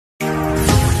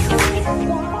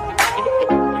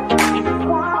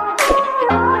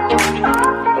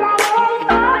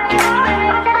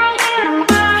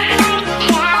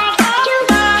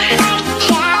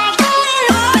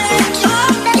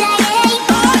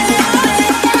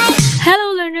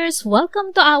students,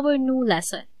 welcome to our new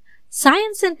lesson.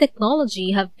 Science and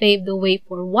technology have paved the way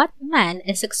for what man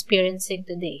is experiencing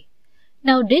today.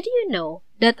 Now, did you know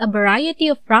that a variety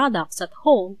of products at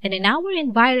home and in our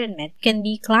environment can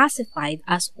be classified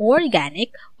as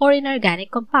organic or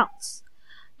inorganic compounds?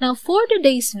 Now, for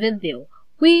today's video,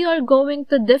 we are going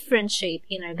to differentiate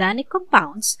inorganic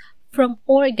compounds from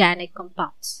organic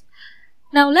compounds.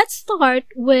 Now, let's start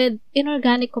with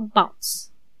inorganic compounds.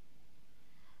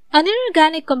 An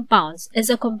inorganic compound is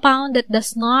a compound that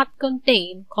does not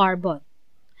contain carbon.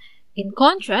 In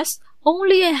contrast,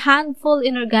 only a handful of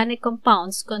inorganic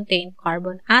compounds contain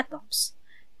carbon atoms.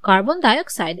 Carbon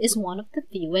dioxide is one of the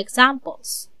few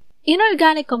examples.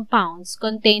 Inorganic compounds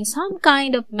contain some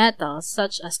kind of metals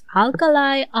such as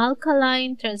alkali,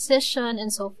 alkaline, transition,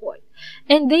 and so forth,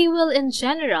 and they will in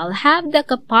general have the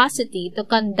capacity to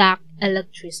conduct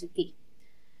electricity.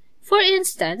 For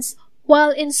instance,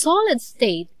 while in solid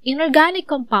state, inorganic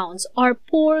compounds are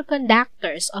poor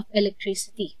conductors of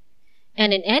electricity.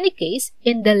 And in any case,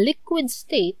 in the liquid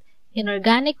state,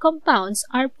 inorganic compounds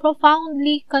are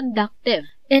profoundly conductive.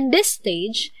 In this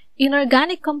stage,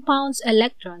 inorganic compounds'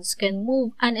 electrons can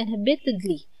move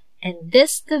uninhibitedly, and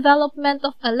this development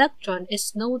of electron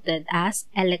is noted as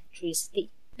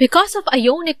electricity. Because of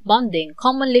ionic bonding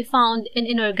commonly found in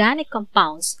inorganic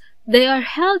compounds, they are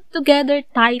held together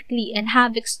tightly and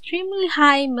have extremely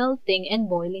high melting and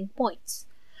boiling points.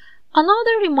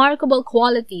 Another remarkable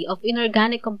quality of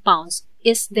inorganic compounds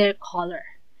is their color.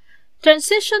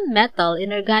 Transition metal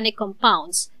inorganic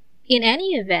compounds, in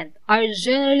any event, are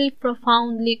generally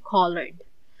profoundly colored.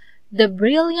 The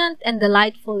brilliant and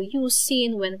delightful hues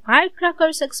seen when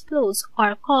firecrackers explode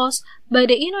are caused by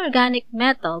the inorganic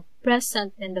metal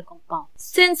present in the compound.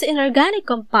 Since inorganic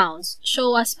compounds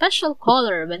show a special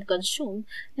color when consumed,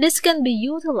 this can be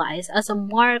utilized as a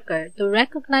marker to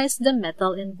recognize the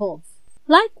metal involved.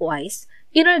 Likewise,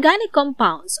 inorganic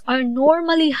compounds are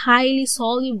normally highly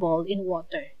soluble in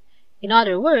water. In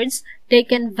other words, they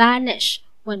can vanish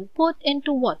when put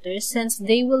into water since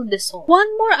they will dissolve.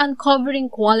 One more uncovering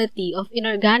quality of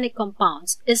inorganic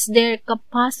compounds is their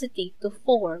capacity to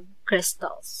form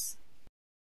crystals.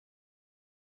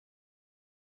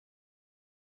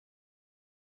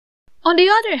 On the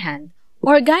other hand,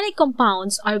 organic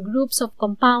compounds are groups of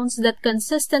compounds that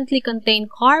consistently contain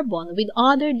carbon with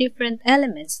other different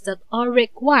elements that are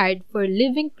required for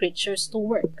living creatures to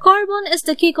work. Carbon is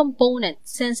the key component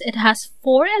since it has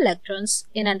 4 electrons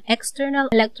in an external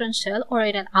electron shell or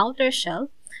in an outer shell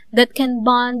that can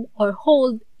bond or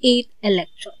hold 8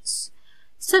 electrons.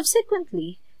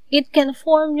 Subsequently, it can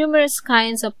form numerous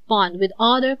kinds of bond with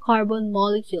other carbon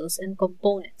molecules and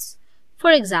components.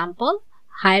 For example,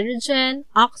 hydrogen,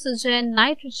 oxygen,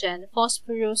 nitrogen,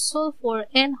 phosphorus, sulfur,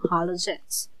 and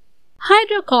halogens.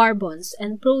 Hydrocarbons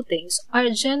and proteins are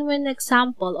a genuine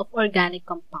example of organic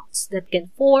compounds that can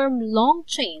form long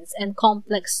chains and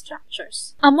complex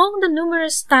structures. Among the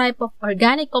numerous types of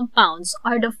organic compounds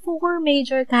are the 4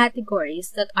 major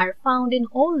categories that are found in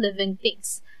all living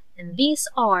things, and these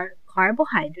are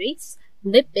carbohydrates,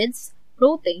 lipids,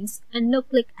 proteins, and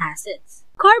nucleic acids.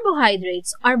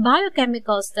 Carbohydrates are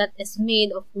biochemicals that is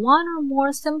made of one or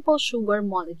more simple sugar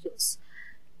molecules.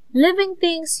 Living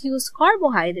things use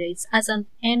carbohydrates as an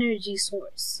energy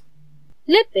source.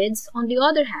 Lipids, on the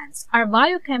other hand, are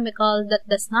biochemical that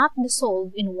does not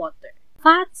dissolve in water.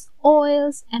 Fats,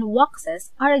 oils, and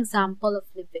waxes are examples of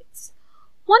lipids.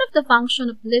 One of the functions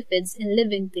of lipids in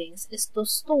living things is to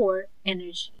store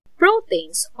energy.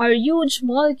 Proteins are huge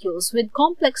molecules with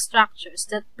complex structures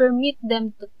that permit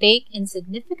them to take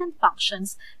insignificant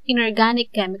functions in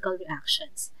organic chemical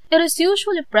reactions. It is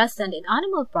usually present in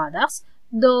animal products,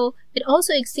 though it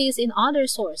also exists in other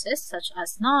sources such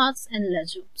as nuts and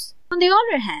legumes. On the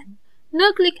other hand,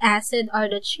 nucleic acids are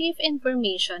the chief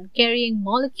information-carrying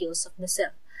molecules of the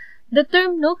cell. The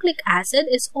term nucleic acid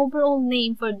is overall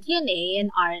name for DNA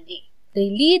and RNA. They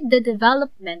lead the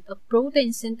development of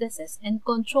protein synthesis and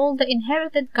control the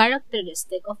inherited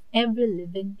characteristic of every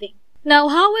living thing. Now,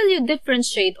 how will you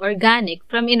differentiate organic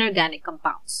from inorganic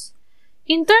compounds?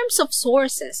 In terms of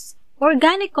sources,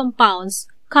 organic compounds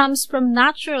comes from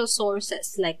natural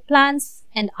sources like plants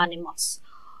and animals,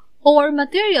 or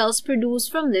materials produced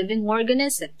from living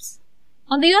organisms.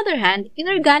 On the other hand,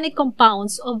 inorganic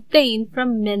compounds obtained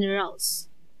from minerals.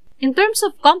 In terms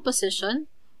of composition,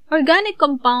 organic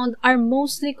compounds are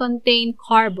mostly contain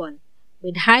carbon,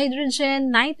 with hydrogen,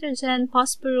 nitrogen,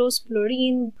 phosphorus,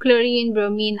 fluorine, chlorine,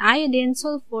 bromine, iodine,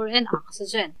 sulfur, and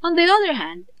oxygen. On the other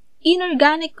hand,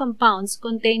 inorganic compounds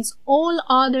contains all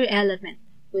other elements,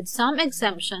 with some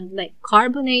exemptions like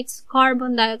carbonates,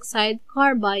 carbon dioxide,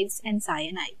 carbides, and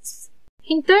cyanides.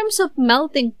 In terms of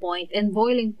melting point and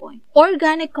boiling point,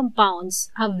 organic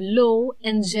compounds have low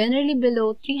and generally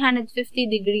below 350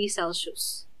 degrees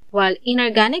Celsius, while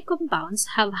inorganic compounds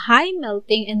have high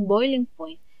melting and boiling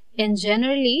point and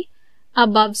generally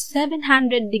above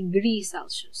 700 degrees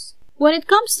Celsius. When it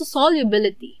comes to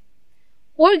solubility,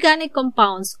 organic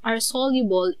compounds are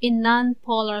soluble in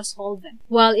non-polar solvent,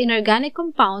 while inorganic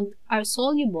compounds are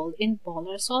soluble in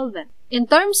polar solvent. In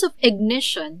terms of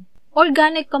ignition,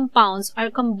 organic compounds are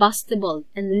combustible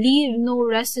and leave no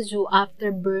residue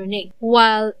after burning,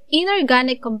 while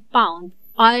inorganic compounds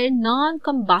are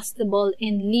non-combustible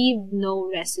and leave no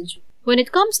residue. When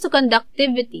it comes to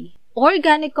conductivity,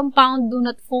 organic compounds do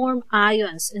not form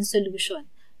ions in solution,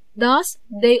 thus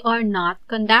they are not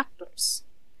conductors,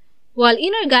 while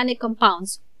inorganic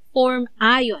compounds form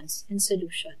ions in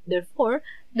solution, therefore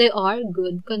they are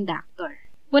good conductor.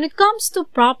 When it comes to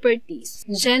properties,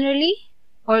 generally,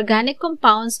 organic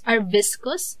compounds are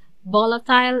viscous,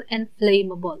 volatile, and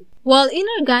flammable, while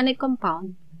inorganic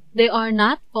compounds, they are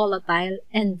not volatile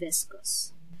and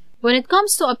viscous. When it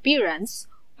comes to appearance,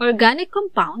 organic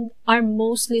compounds are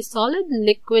mostly solid,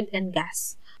 liquid, and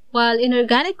gas, while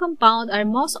inorganic compounds are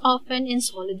most often in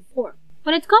solid form.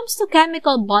 When it comes to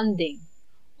chemical bonding,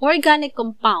 organic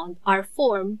compounds are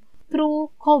formed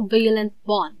through covalent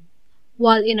bond,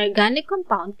 while inorganic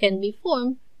compounds can be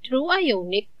formed through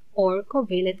ionic or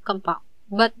covalent compound,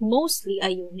 but mostly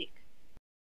ionic.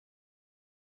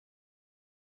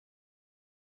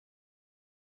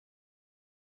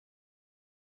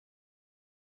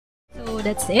 So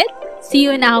that's it. See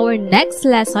you in our next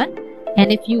lesson. And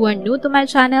if you are new to my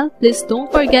channel, please don't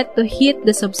forget to hit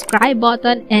the subscribe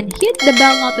button and hit the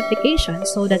bell notification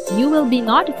so that you will be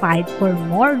notified for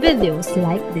more videos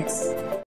like this.